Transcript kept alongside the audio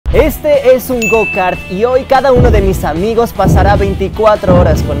Este es un go-kart y hoy cada uno de mis amigos pasará 24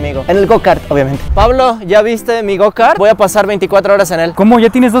 horas conmigo. En el go-kart, obviamente. Pablo, ¿ya viste mi go-kart? Voy a pasar 24 horas en él. ¿Cómo? ¿Ya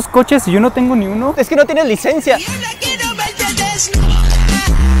tienes dos coches y yo no tengo ni uno? Es que no tienes licencia.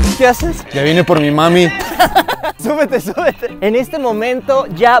 ¿Qué haces? Ya vine por mi mami. Súbete, súbete. En este momento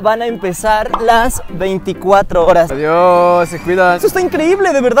ya van a empezar las 24 horas. Adiós, se cuidan. Eso está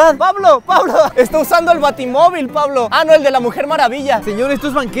increíble, de verdad. Pablo, está usando el batimóvil, Pablo. Ah, no, el de la Mujer Maravilla. Señor, esto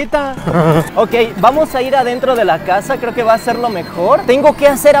es banqueta. Ok, vamos a ir adentro de la casa. Creo que va a ser lo mejor. Tengo que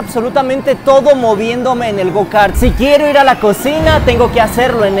hacer absolutamente todo moviéndome en el go-kart. Si quiero ir a la cocina, tengo que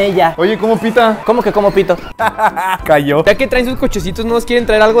hacerlo en ella. Oye, ¿cómo pita? ¿Cómo que cómo pito? Cayó. Ya que traen sus cochecitos, ¿no nos quieren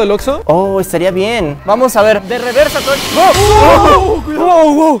traer algo del Oxxo? Oh, estaría bien. Vamos a ver, de reversa todo.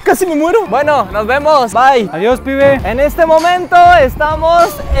 Casi me muero. Bueno, nos vemos. Bye. Adiós, pibe. En este momento estamos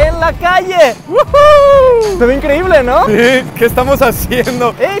en la calle. Se ve increíble, ¿no? Sí, ¿qué estamos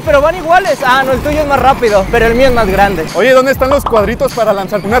haciendo? ¡Ey, pero van iguales! Ah, no, el tuyo es más rápido, pero el mío es más grande. Oye, ¿dónde están los cuadritos para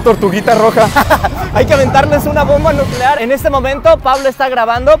lanzar una tortuguita roja? Hay que aventarles una bomba nuclear. En este momento Pablo está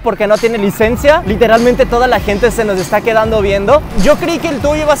grabando porque no tiene licencia. Literalmente toda la gente se nos está quedando viendo. Yo creí que el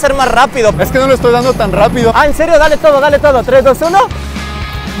tuyo iba a ser más rápido. Es que no lo estoy dando tan rápido. Ah, ¿en serio? Dale todo, dale todo. 3, 2, 1.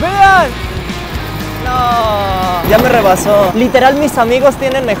 ¡Vean! No, ya me rebasó. Literal, mis amigos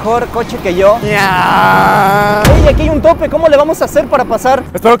tienen mejor coche que yo. Ey, aquí hay un tope. ¿Cómo le vamos a hacer para pasar?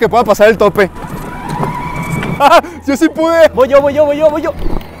 Espero que pueda pasar el tope. ¡Ah! ¡Yo sí pude! Voy yo.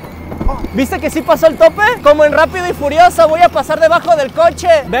 ¿Viste que sí pasó el tope? Como en Rápido y Furioso, voy a pasar debajo del coche.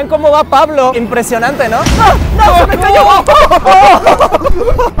 Vean cómo va Pablo. Impresionante, ¿no? ¡No! ¡Se me cayó!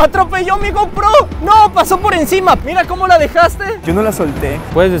 ¡Atropelló mi GoPro! ¡No! Pasó por encima. Mira cómo la dejaste. Yo no la solté.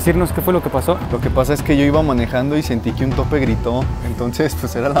 ¿Puedes decirnos qué fue lo que pasó? Lo que pasa es que yo iba manejando y sentí que un tope gritó. Entonces,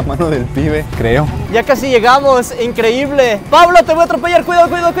 pues era la mano del pibe, creo. Ya casi llegamos. Increíble. Pablo, te voy a atropellar. Cuidado.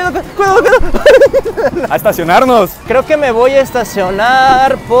 ¡A estacionarnos! Creo que me voy a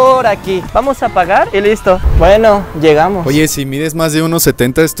estacionar por aquí. Vamos a pagar y listo. Bueno, llegamos. Oye, si mides más de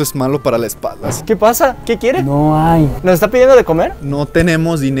 1.70, esto es malo para la espalda. ¿Qué pasa? ¿Qué quiere? No hay. ¿Nos está pidiendo de comer? No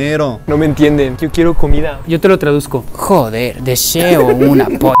tenemos dinero. No me entienden, yo quiero comida. Yo te lo traduzco. Joder, deseo una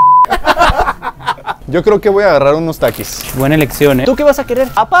Yo creo que voy a agarrar unos taquis. Buena elección, ¿eh? ¿Tú qué vas a querer?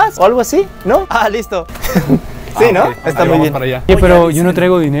 ¿Papas o algo así? ¿No? Ah, listo. Sí, ¿no? Okay. Está Ahí muy vamos bien. para allá. Oye, pero yo no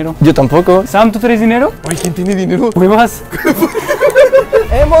traigo dinero. Yo tampoco. Sam, ¿tú traes dinero? Oye, ¿quién tiene dinero? ¿Me vas?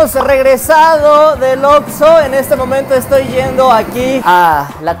 Hemos regresado del Oxxo. En este momento estoy yendo aquí a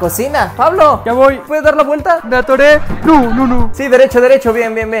la cocina. Pablo, Ya voy. ¿puedes dar la vuelta? Me atoré. No. Sí, derecho.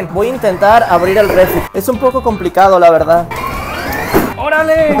 Bien. Voy a intentar abrir el refri. Es un poco complicado, la verdad.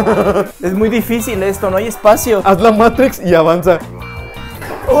 ¡Órale! Es muy difícil esto, no hay espacio. Haz la Matrix y avanza.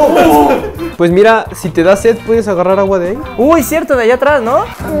 Pues mira, si te da sed, puedes agarrar agua de ahí. Uy, cierto, de allá atrás, ¿no?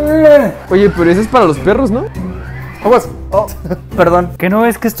 Oye, pero eso es para los perros, ¿no? Aguas. Oh, perdón. ¿Que no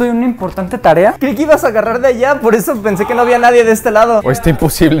ves que estoy en una importante tarea? Creí que ibas a agarrar de allá, por eso pensé que no había nadie de este lado. Oh, está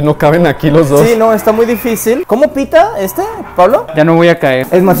imposible, no caben aquí los dos. Sí, no, está muy difícil. ¿Cómo pita este, Pablo? Ya no voy a caer.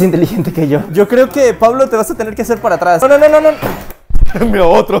 Es más inteligente que yo. Yo creo que, Pablo, te vas a tener que hacer para atrás. No. Mira,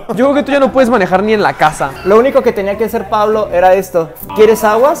 otro. Yo creo que tú ya no puedes manejar ni en la casa. Lo único que tenía que hacer Pablo era esto. ¿Quieres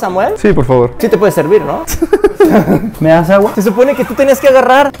agua, Samuel? Sí, por favor. Sí te puede servir, ¿no? ¿Me das agua? Se supone que tú tenías que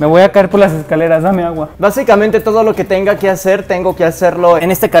agarrar. Me voy a caer por las escaleras, dame agua. Básicamente todo lo que tenga que hacer, tengo que hacerlo en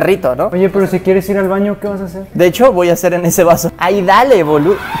este carrito, ¿no? Oye, pero si quieres ir al baño, ¿qué vas a hacer? De hecho, voy a hacer en ese vaso. Ahí dale,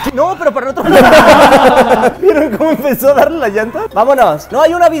 boludo. No, pero para el otro lado. ¿Vieron cómo empezó a darle la llanta? Vámonos. No,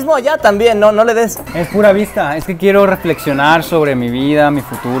 hay un abismo allá también, no le des. Es pura vista, es que quiero reflexionar sobre mi vida, mi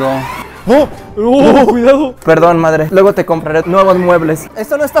futuro. ¡Oh! ¡Oh! ¡Cuidado! Perdón, madre. Luego te compraré nuevos muebles.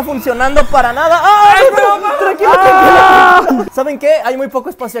 Esto no está funcionando para nada. ¡Ay, tranquilo! ¿Saben qué? Hay muy poco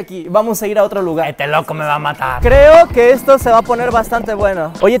espacio aquí. Vamos a ir a otro lugar. Este loco me va a matar. Creo que esto se va a poner bastante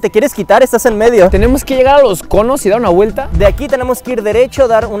bueno. Oye, ¿te quieres quitar? Estás en medio. Tenemos que llegar a los conos y dar una vuelta. De aquí tenemos que ir derecho,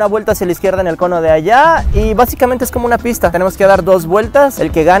 dar una vuelta hacia la izquierda en el cono de allá. Y básicamente es como una pista. Tenemos que dar 2 vueltas.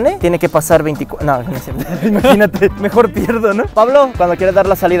 El que gane tiene que pasar 24... No, no es cierto. Imagínate. Mejor pierdo, ¿no? Pablo, cuando quieres dar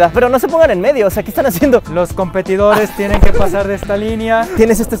la salida. Pero no se pongan en medio. O sea, ¿qué están haciendo? Los competidores tienen que pasar de esta línea.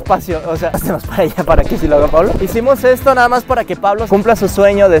 Tienes este espacio. O sea, hacemos para allá para que si lo haga Pablo. Hicimos esto nada más para que Pablo cumpla su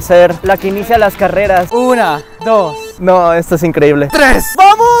sueño de ser la que inicia las carreras. 1, 2. No, esto es increíble. 3.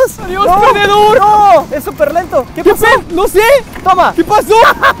 ¡Vamos! ¡Adiós, ¡No! perdedor! ¡No! Es súper lento. ¿Qué pasó? ¡No sé! ¡Toma! ¿Qué pasó?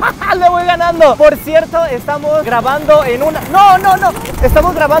 ¡Le voy ganando! Por cierto, estamos grabando en una... ¡No!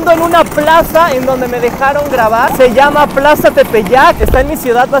 Estamos grabando en una plaza en donde me dejaron grabar. Se llama Plaza Tepeyac. Está en mi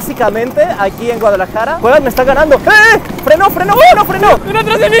ciudad, básicamente, aquí en Guadalajara. Juegas, me está ganando. ¡Eh! ¡Frenó! ¡No frenó! ¡Ven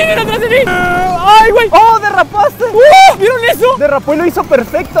atrás de mí! ¡Ven atrás de mí! ¡Ay, güey! ¡Oh, derrapaste! ¿Vieron eso? Derrapó y lo hizo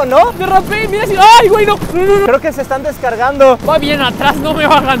perfecto, ¿no? Derrapé, mira así. ¡Ay, güey, no! Creo que se están descargando. Va bien atrás, no me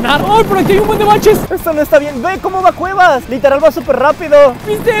va a ganar. ¡Ay, pero aquí hay un buen de baches! Esto no está bien. Ve cómo va Cuevas. Literal va súper rápido.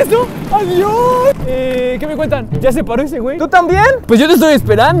 ¿Viste eso? ¡Adiós! ¿Qué me cuentan? ¿Ya se paró ese güey? ¿Tú también? Pues yo te estoy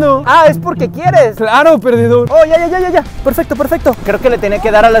esperando. Ah, es porque quieres. Claro, perdedor. Oh, ya. Perfecto. Creo que le tenía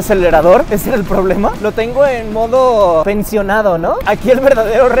que dar al acelerador. Ese era el problema. Lo tengo en modo pensionado, ¿no? Aquí el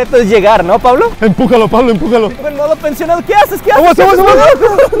verdadero reto es llegar, ¿no, Pablo? Empújalo, Pablo, empújalo. En modo pensionado. ¿Qué haces? Vamos.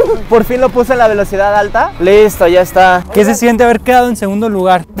 Por fin lo puse en la velocidad alta. Listo, ya está. ¿Qué se siente haber quedado en segundo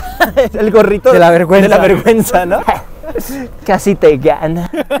lugar? El gorrito De la vergüenza. De la vergüenza, ¿no? Casi te gana.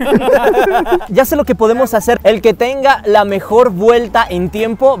 Ya sé lo que podemos hacer. El que tenga la mejor vuelta en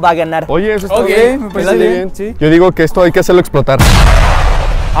tiempo va a ganar. Oye, eso está Ok, bien. me parece bien, sí. Yo digo que esto hay que hacerlo explotar.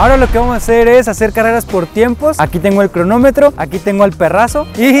 Ahora lo que vamos a hacer es hacer carreras por tiempos. Aquí tengo el cronómetro, aquí tengo al perrazo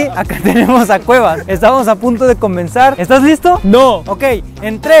y acá tenemos a Cuevas. Estamos a punto de comenzar. ¿Estás listo? No. Ok,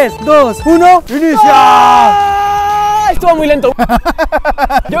 en 3, 2, 1, ¡inicia! Estuvo muy lento.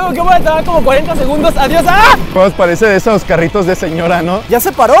 Yo creo que voy a tardar como 40 segundos. Adiós. ¡Ah! Pues parece de esos carritos de señora, ¿no? ¿Ya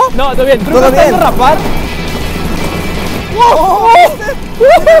se paró? No, todo bien. Creo ¿Todo que estás bien? derrapar.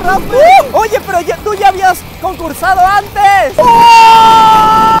 Oye, pero tú ya habías concursado antes.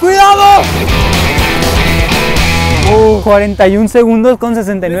 ¡Cuidado! 41 segundos con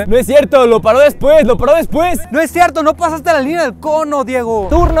 69. No es cierto, lo paró después, No es cierto, no pasaste la línea del cono, Diego.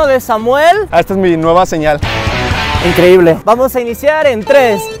 Turno de Samuel. Esta es mi nueva señal. Increíble. Vamos a iniciar en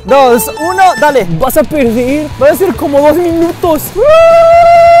 3, 2, 1, dale. Vas a perder. Va a ser como 2 minutos.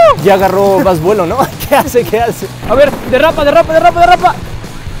 Ya agarró más vuelo, ¿no? ¿Qué hace? A ver, derrapa.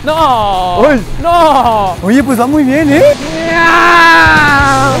 No. ¡Uy! No. Oye, pues va muy bien, ¿eh?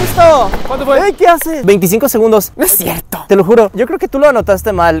 ¡Listo! ¿Cuánto fue? Ey, ¿qué haces? 25 segundos. No es cierto. Te lo juro. Yo creo que tú lo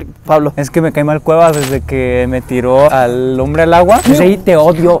anotaste mal, Pablo. Es que me cae mal Cuevas desde que me tiró al hombre al agua. Desde ahí te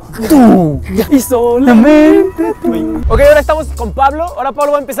odio. Tú. Y solamente tú. Ok, ahora estamos con Pablo. Ahora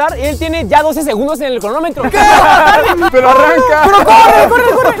Pablo va a empezar y él tiene ya 12 segundos en el cronómetro. ¡Pero arranca! ¡Pero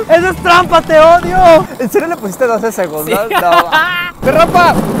corre! ¡Eso es trampa! ¡Te odio! ¿En serio le pusiste 12 segundos? Sí. No.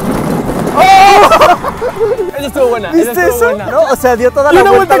 ¡Derrapa! Esa estuvo buena. ¿Viste esa estuvo eso? buena. No, o sea, dio toda Y la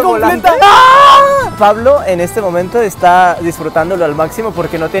una vuelta al vuelta volante. completa. Pablo en este momento está disfrutándolo al máximo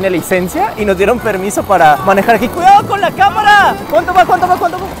porque no tiene licencia y nos dieron permiso para manejar aquí. ¡Cuidado con la cámara! ¿Cuánto va?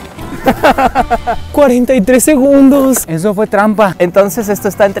 43 segundos. Eso fue trampa. Entonces esto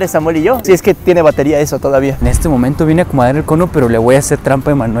está entre Samuel y yo. Si es que tiene batería eso todavía. En este momento vine a acomodar el cono, pero le voy a hacer trampa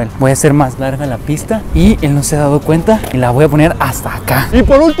a Emanuel. Voy a hacer más larga la pista y él no se ha dado cuenta y la voy a poner hasta acá. Y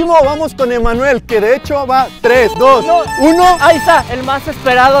por último vamos con Emanuel, que de hecho va 3, 2, 1. Ahí está, el más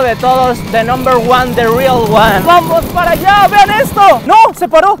esperado de todos, the number one, the real one. ¡Vamos para allá! ¡Vean esto! ¡No! ¡Se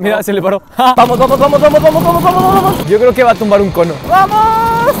paró! Mira, se le paró. ¡Vamos! Yo creo que va a tumbar un cono.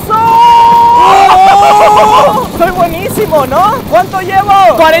 ¡Vamos! ¡Oh! ¡Soy buenísimo! ¿No? ¿Cuánto llevo?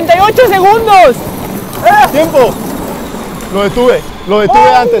 48 segundos. ¡Tiempo! Lo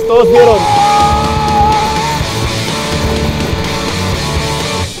detuve antes, todos vieron.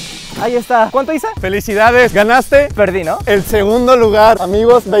 Ahí está. ¿Cuánto hice? Felicidades, ganaste Perdí, ¿no? el segundo lugar.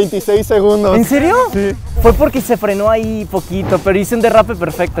 Amigos, 26 segundos. ¿En serio? Sí. Fue porque se frenó ahí poquito, pero hice un derrape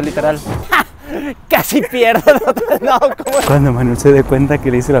perfecto, literal. Casi pierdo. No, ¿cómo? Cuando Emanuel se dé cuenta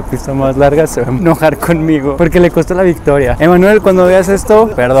que le hice la pista más larga, se va a enojar conmigo porque le costó la victoria. Emanuel, cuando veas esto,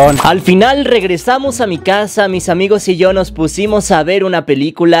 perdón. Al final regresamos a mi casa, mis amigos y yo nos pusimos a ver una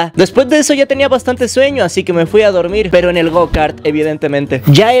película. Después de eso ya tenía bastante sueño, así que me fui a dormir, pero en el go-kart, evidentemente.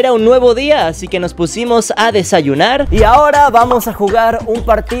 Ya era un nuevo día, así que nos pusimos a desayunar. Y ahora vamos a jugar un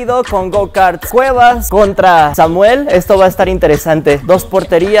partido con go-kart. Cuevas contra Samuel. Esto va a estar interesante. 2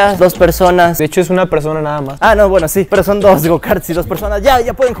 porterías, 2 personas. De hecho, es una persona nada más. Ah, no, bueno, sí, pero son 2 go-karts y 2 personas. Ya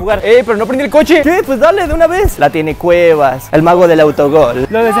pueden jugar. Pero no prendí el coche. ¿Qué? Pues dale de una vez. La tiene Cuevas, el mago del autogol.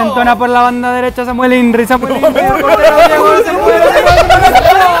 Lo desentona por la banda derecha Samuel Inri.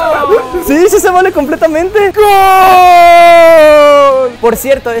 Sí, se vale completamente. ¡Gol! Por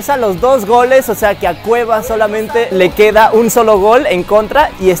cierto, es a los 2 goles, o sea que a Cuevas solamente le queda un solo gol en contra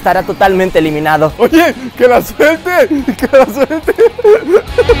y estará totalmente eliminado. Oye, que la suelte.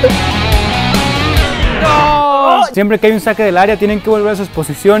 Siempre que hay un saque del área tienen que volver a sus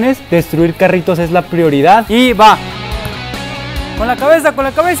posiciones. Destruir carritos es la prioridad. Y va. Con la cabeza.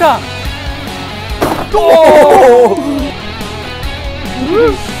 ¡Oh!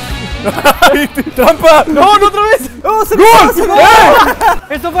 ¡Trampa! No, otra vez. ¡Oh, se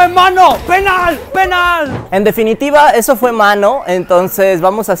Esto fue mano! ¡Penal! ¡Penal! En definitiva, eso fue mano, entonces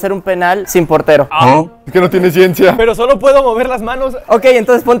vamos a hacer un penal sin portero. Es que no tiene ciencia. Pero solo puedo mover las manos. Ok,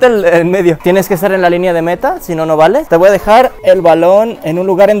 entonces ponte en medio. Tienes que estar en la línea de meta, si no, no vale. Te voy a dejar el balón en un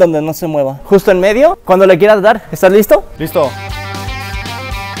lugar en donde no se mueva. Justo en medio, cuando le quieras dar. ¿Estás listo? Listo.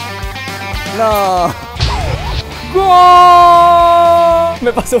 No. ¡Gol!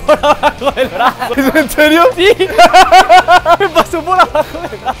 Me pasó por abajo del brazo. ¿Es en serio? Sí. Me pasó por abajo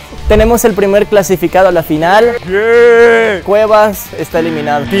del brazo. Tenemos el primer clasificado a la final. Yeah. Cuevas está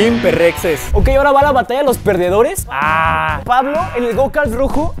eliminado. Team Perrexes. Ok, ahora va la batalla de los perdedores. Pablo en el go-kart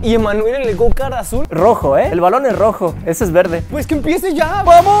rojo y Emanuel en el go-kart azul. Rojo, ¿eh? El balón es rojo, ese es verde. Pues que empiece ya,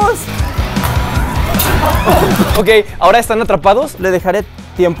 vamos. Ok, ahora están atrapados. Le dejaré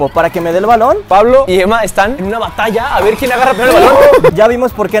tiempo para que me dé el balón. Pablo y Emma están en una batalla a ver quién agarra primero el balón. Ya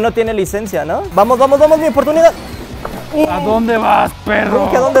vimos por qué no tiene licencia, ¿no? Vamos, mi oportunidad. ¿A dónde vas, perro?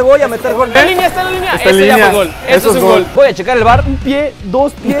 ¿A dónde voy a meter gol? Está en línea, está en línea. Está en Ese ya línea. fue gol. Eso Eso es es un gol. gol. Voy a checar el bar. Un pie,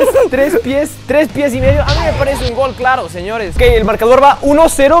 2 pies, 3 pies, 3 pies y medio. A mí me parece un gol claro, señores. Ok, el marcador va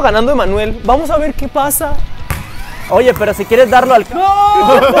 1-0 ganando Emanuel. Vamos a ver qué pasa. Oye, pero si quieres darlo al...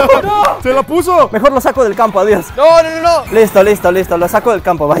 ¡Se la puso! Mejor lo saco del campo, adiós. No. Listo, lo saco del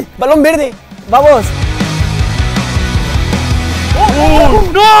campo, bye. Balón verde. ¡Vamos!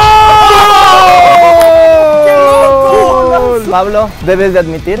 Pablo, debes de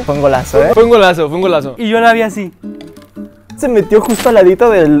admitir, fue un golazo, ¿eh? Fue un golazo. Y yo la vi así. Se metió justo al ladito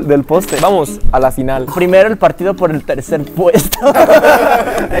del poste. Vamos a la final. Primero el partido por el tercer puesto.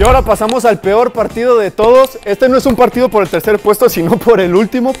 Y ahora pasamos al peor partido de todos. Este no es un partido por el tercer puesto, sino por el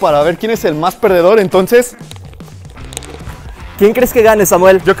último, para ver quién es el más perdedor. Entonces, ¿Quién crees que gane,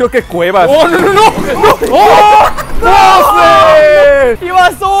 Samuel? yo creo que Cuevas. ¡Oh, no!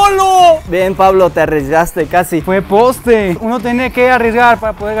 ¡Iba solo! Bien, Pablo, te arriesgaste casi. Fue poste. Uno tiene que arriesgar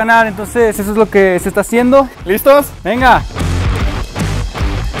para poder ganar. Entonces, eso es lo que se está haciendo. ¿Listos? Venga.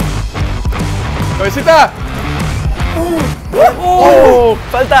 ¡Cabecita!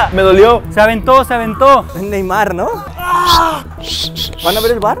 Falta. Me dolió. Se aventó. Neymar, ¿no? ¿Van a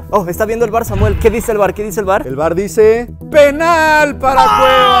ver el bar? Oh, está viendo el bar, Samuel. ¿Qué dice el bar? El VAR dice penal para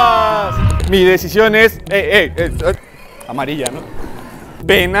Cuevas. Mi decisión es amarilla, ¿no?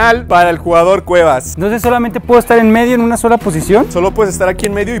 Penal para el jugador Cuevas. Entonces, solamente puedo estar en medio en una sola posición. Solo puedes estar aquí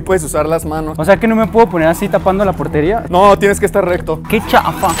en medio y puedes usar las manos. O sea que no me puedo poner así tapando la portería. No, tienes que estar recto. ¡Qué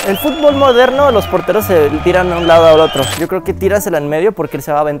chafa! El fútbol moderno, los porteros se tiran de un lado al otro. Yo creo que tírasela en medio porque él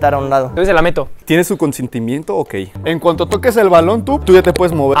se va a aventar a un lado. Entonces se la meto. ¿Tienes su consentimiento? Ok. En cuanto toques el balón, tú ya te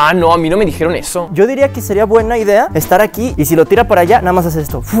puedes mover. Ah, no, a mí no me dijeron eso. Yo diría que sería buena idea estar aquí y si lo tira para allá, nada más hace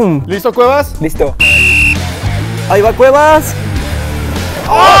esto. ¡Fum! ¿Listo, Cuevas? Listo. Ahí va Cuevas.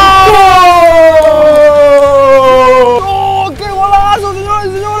 ¡Oh! ¡Qué golazo,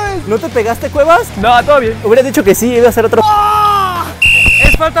 señores! ¿No te pegaste, Cuevas? No, todo bien. Hubiera dicho que sí, iba a ser otro.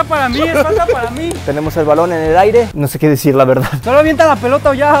 Es falta para mí. Tenemos el balón en el aire. No sé qué decir, la verdad. Solo avienta la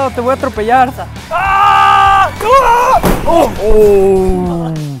pelota o ya te voy a atropellar.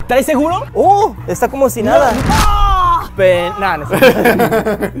 ¿Traes seguro? Está como si nada. Nah, no sé.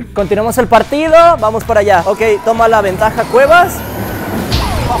 Continuamos el partido. Vamos para allá. Ok, toma la ventaja, Cuevas.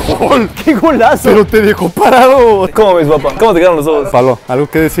 ¡Qué golazo! Pero te dejó parado. ¿Cómo ves, papá? ¿Cómo te quedaron los ojos? Pablo, ¿algo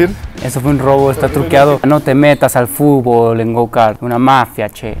que decir? Eso fue un robo, está truqueado. No te metas al fútbol en go-kart, una mafia,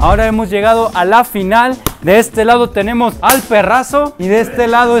 che. Ahora hemos llegado a la final. De este lado tenemos al perrazo y de este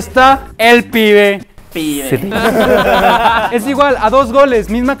lado está el pibe. Sí. Es igual, a 2 goles,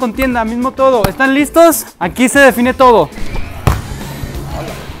 misma contienda, mismo todo. ¿Están listos? Aquí se define todo.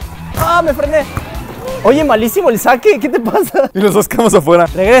 ¡Ah, me frené! Oye, malísimo el saque, ¿qué te pasa? Y los dos quedamos afuera.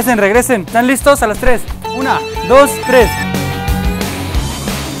 Regresen. ¿Están listos? A las 3. 1, 2, 3.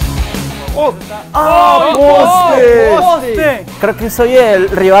 ¡Poste! Creo que soy el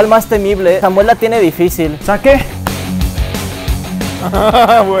rival más temible. Samuel la tiene difícil. ¿Saque?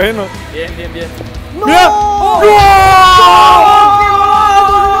 Bueno. Bien.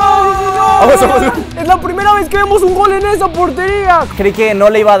 Vamos. Es la primera vez que vemos un gol en esa portería. Creí que no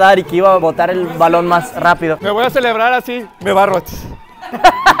le iba a dar y que iba a botar el balón más rápido. Me voy a celebrar así. Me barro.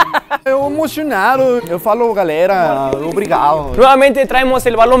 Emocionado. Eu falo, galera, obrigado. Nuevamente traemos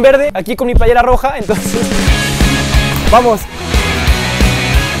el balón verde aquí con mi playera roja, entonces... Vamos.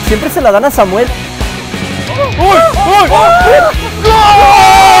 Siempre se la dan a Samuel. ¡Gol!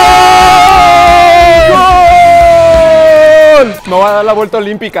 Me va a dar la vuelta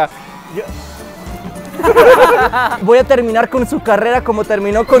olímpica. Voy a terminar con su carrera como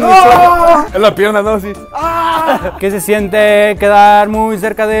terminó con mi sueño. En la pierna, no, sí. ¿Qué se siente quedar muy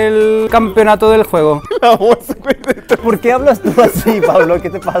cerca del campeonato del juego? La voz, güey. ¿Por qué hablas tú así, Pablo? ¿Qué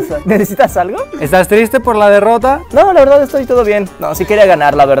te pasa? ¿Necesitas algo? ¿Estás triste por la derrota? No, la verdad estoy todo bien. No, sí quería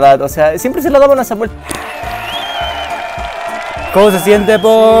ganar, la verdad. O sea, siempre se lo daban a Samuel. ¿Cómo se siente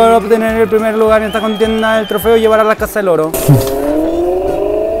por obtener el primer lugar en esta contienda del trofeo y llevar a la casa el oro?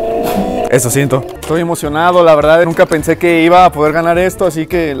 Eso siento. Estoy emocionado, la verdad. Nunca pensé que iba a poder ganar esto, así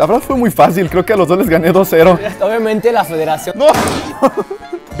que la verdad fue muy fácil. Creo que a los dos les gané 2-0. Obviamente la federación. ¡No!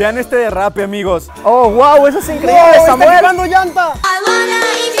 Vean este derrape, amigos. Oh, wow, eso es increíble, Samuel. ¡Quemando llanta!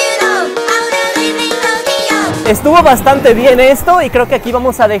 Estuvo bastante bien esto y creo que aquí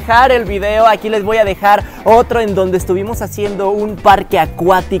vamos a dejar el video. Aquí les voy a dejar otro en donde estuvimos haciendo un parque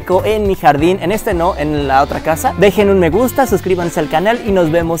acuático en mi jardín. En este no, en la otra casa. Dejen un me gusta, suscríbanse al canal y nos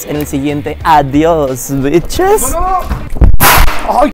vemos en el siguiente. Adiós, bitches. ¡Ay!